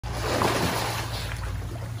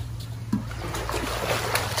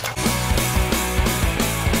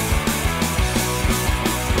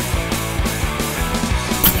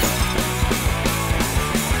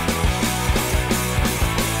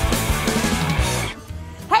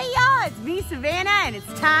me, Savannah, and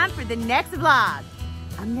it's time for the next vlog.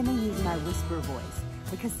 I'm gonna use my whisper voice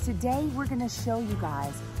because today we're gonna show you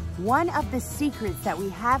guys one of the secrets that we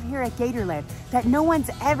have here at Gatorland that no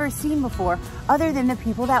one's ever seen before other than the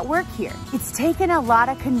people that work here. It's taken a lot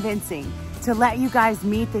of convincing to let you guys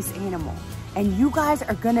meet this animal, and you guys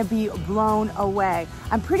are gonna be blown away.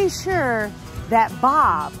 I'm pretty sure that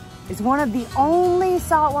Bob is one of the only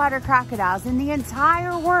saltwater crocodiles in the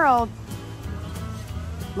entire world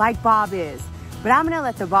like Bob is. But I'm gonna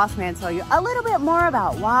let the boss man tell you a little bit more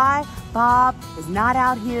about why Bob is not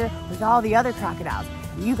out here with all the other crocodiles.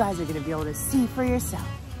 You guys are gonna be able to see for yourself.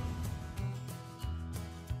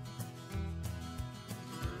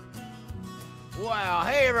 Wow,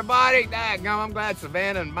 hey everybody, I'm glad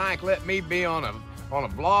Savannah and Mike let me be on a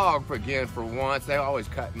vlog again for once. They're always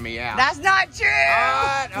cutting me out. That's not true! All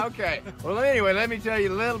right, okay. Well, anyway, let me tell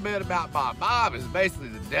you a little bit about Bob. Bob is basically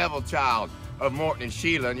the devil child of Morton and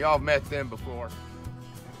Shelia, and y'all have met them before.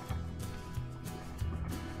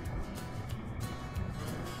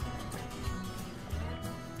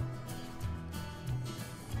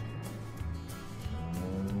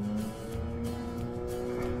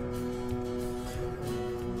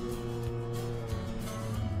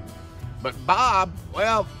 But Bob,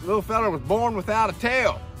 well, little fella was born without a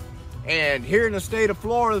tail. And here in the state of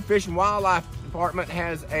Florida, the Fish and Wildlife Department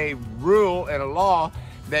has a rule and a law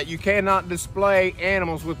that you cannot display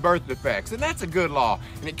animals with birth defects. And that's a good law.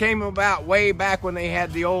 And it came about way back when they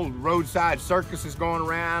had the old roadside circuses going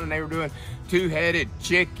around and they were doing two-headed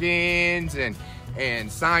chickens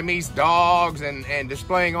and Siamese dogs and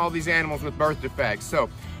displaying all these animals with birth defects. So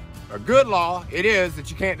a good law it is that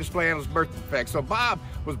you can't display animals with birth defects. So Bob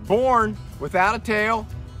was born without a tail,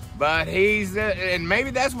 but and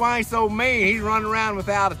maybe that's why he's so mean. He's running around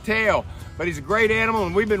without a tail. But he's a great animal,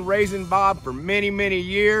 and we've been raising Bob for many, many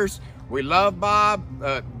years. We love Bob.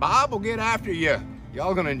 Bob will get after you.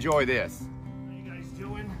 Y'all gonna enjoy this. How you guys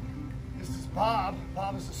doing? This is Bob.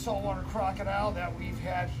 Bob is a saltwater crocodile that we've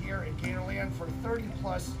had here at Gatorland for 30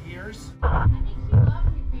 plus years. I think she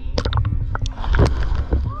loves you, Pete.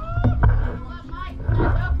 Love Mike.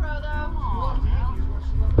 GoPro though.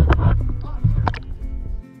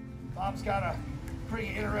 Bob's got a pretty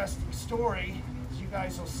interesting story. As you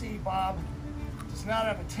guys will see, Bob does not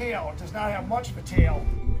have a tail. Does not have much of a tail.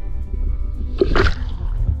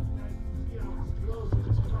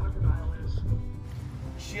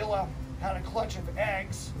 Shelia had a clutch of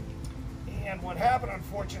eggs, and what happened,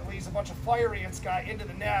 unfortunately, is a bunch of fire ants got into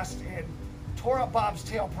the nest and tore up Bob's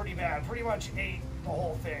tail pretty bad. Pretty much ate the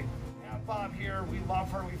whole thing. Now Bob here, we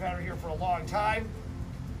love her. We've had her here for a long time.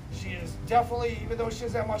 She is definitely, even though she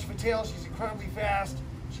doesn't have much of a tail, she's incredibly fast.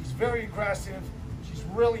 She's very aggressive. She's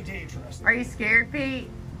really dangerous. Are you scared, Pete?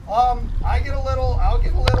 I'll get a little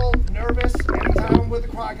nervous anytime I'm with the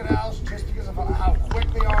crocodiles, just because of how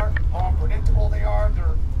quick they are, how unpredictable they are. They're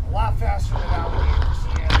a lot faster than alligators.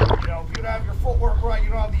 And, you know, if you don't have your footwork right, you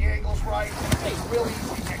don't have the angles right, it's really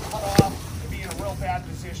easy to get cut off and be in a real bad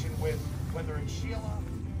position with whether it's Shelia.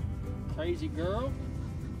 Crazy girl.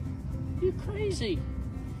 You crazy.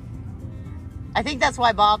 I think that's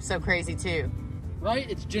why Bob's so crazy too. Right?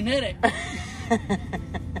 It's genetic.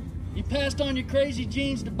 You passed on your crazy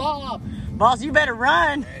genes to Bob. Boss, you better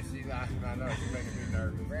run. Yeah, I know, she's making me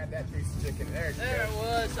nervous. Grab that piece of chicken. There It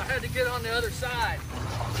was. I had to get on the other side.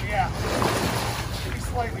 Yeah, it'd be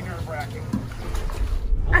slightly nerve-wracking.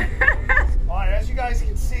 All right, as you guys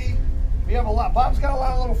can see, we have a lot. Bob's got a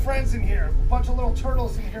lot of little friends in here. A bunch of little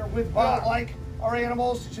turtles in here with Bob. Like our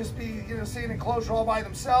animals to just be, sitting in enclosure all by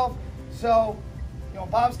themselves. So, in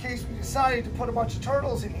Bob's case, we decided to put a bunch of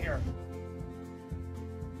turtles in here.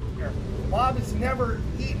 Bob has never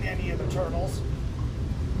eaten any of the turtles.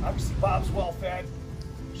 Obviously, Bob's well fed.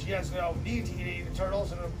 She has no need to eat any of the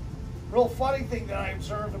turtles. And a real funny thing that I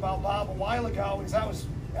observed about Bob a while ago is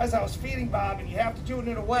as I was feeding Bob, and you have to do it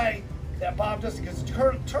in a way that Bob doesn't, because the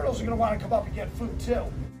turtles are going to want to come up and get food too.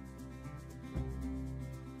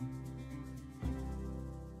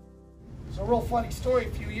 It's a real funny story.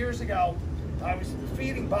 A few years ago, I was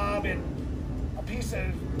feeding Bob and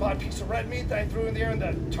bought a piece of red meat that I threw in there, and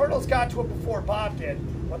the turtles got to it before Bob did.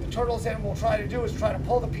 What the turtles then will try to do is try to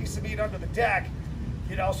pull the piece of meat under the deck,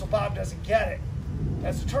 so Bob doesn't get it.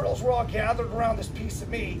 As the turtles were all gathered around this piece of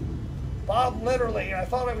meat, Bob literally, and I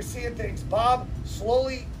thought I was seeing things, Bob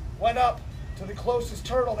slowly went up to the closest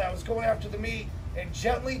turtle that was going after the meat and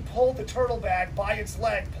gently pulled the turtle bag by its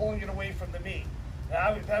leg, pulling it away from the meat.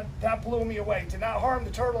 That blew me away. Did not harm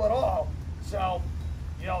the turtle at all. So,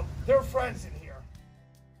 they're friends in here.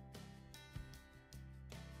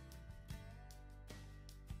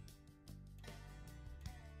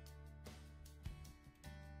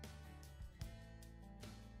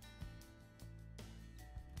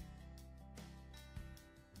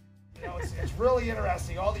 it's really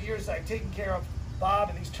interesting. All the years I've taken care of Bob,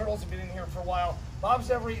 and these turtles have been in here for a while. Bob's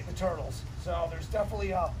never eaten the turtles, so there's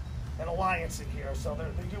definitely an alliance in here. So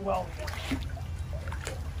they do well together.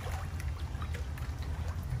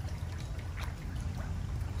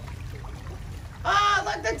 Oh,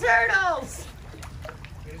 look, the turtles!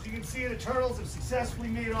 As you can see, the turtles have successfully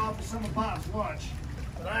made off with some of Bob's lunch.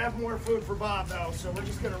 But I have more food for Bob, though, so we're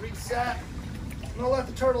just going to reset. I'm going to let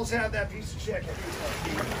the turtles have that piece of chicken.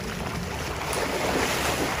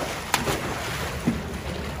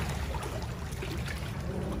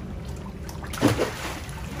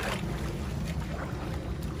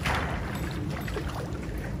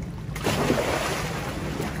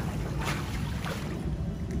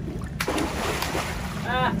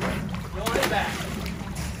 Going it back.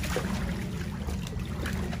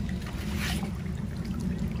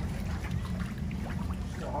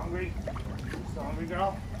 Still hungry? Still hungry,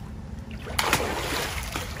 girl?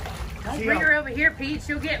 Don't bring her over here, Pete.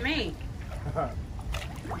 She'll get me.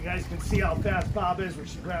 You guys can see how fast Bob is when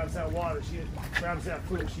she grabs that water. She grabs that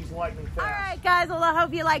food. She's lightning fast. All right, guys. Well, I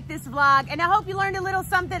hope you liked this vlog, and I hope you learned a little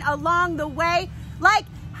something along the way, like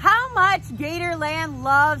how much Gatorland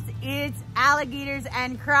loves its alligators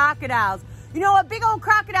and crocodiles. You know, a big old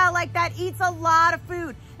crocodile like that eats a lot of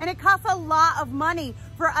food, and it costs a lot of money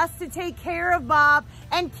for us to take care of Bob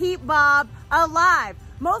and keep Bob alive.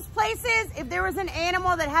 Most places, if there was an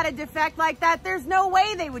animal that had a defect like that, there's no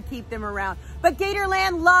way they would keep them around. But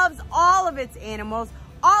Gatorland loves all of its animals,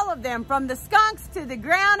 all of them, from the skunks to the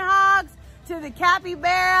groundhogs, to the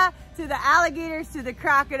capybara, to the alligators, to the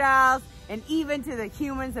crocodiles, and even to the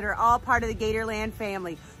humans that are all part of the Gatorland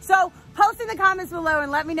family. So post in the comments below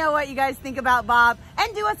and let me know what you guys think about Bob.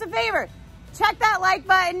 And do us a favor, check that like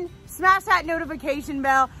button, smash that notification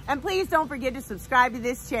bell, and please don't forget to subscribe to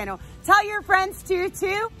this channel. Tell your friends too.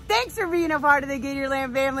 Thanks for being a part of the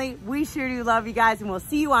Gatorland family. We sure do love you guys, and we'll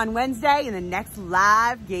see you on Wednesday in the next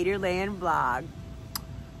live Gatorland vlog.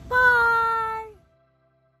 Bye.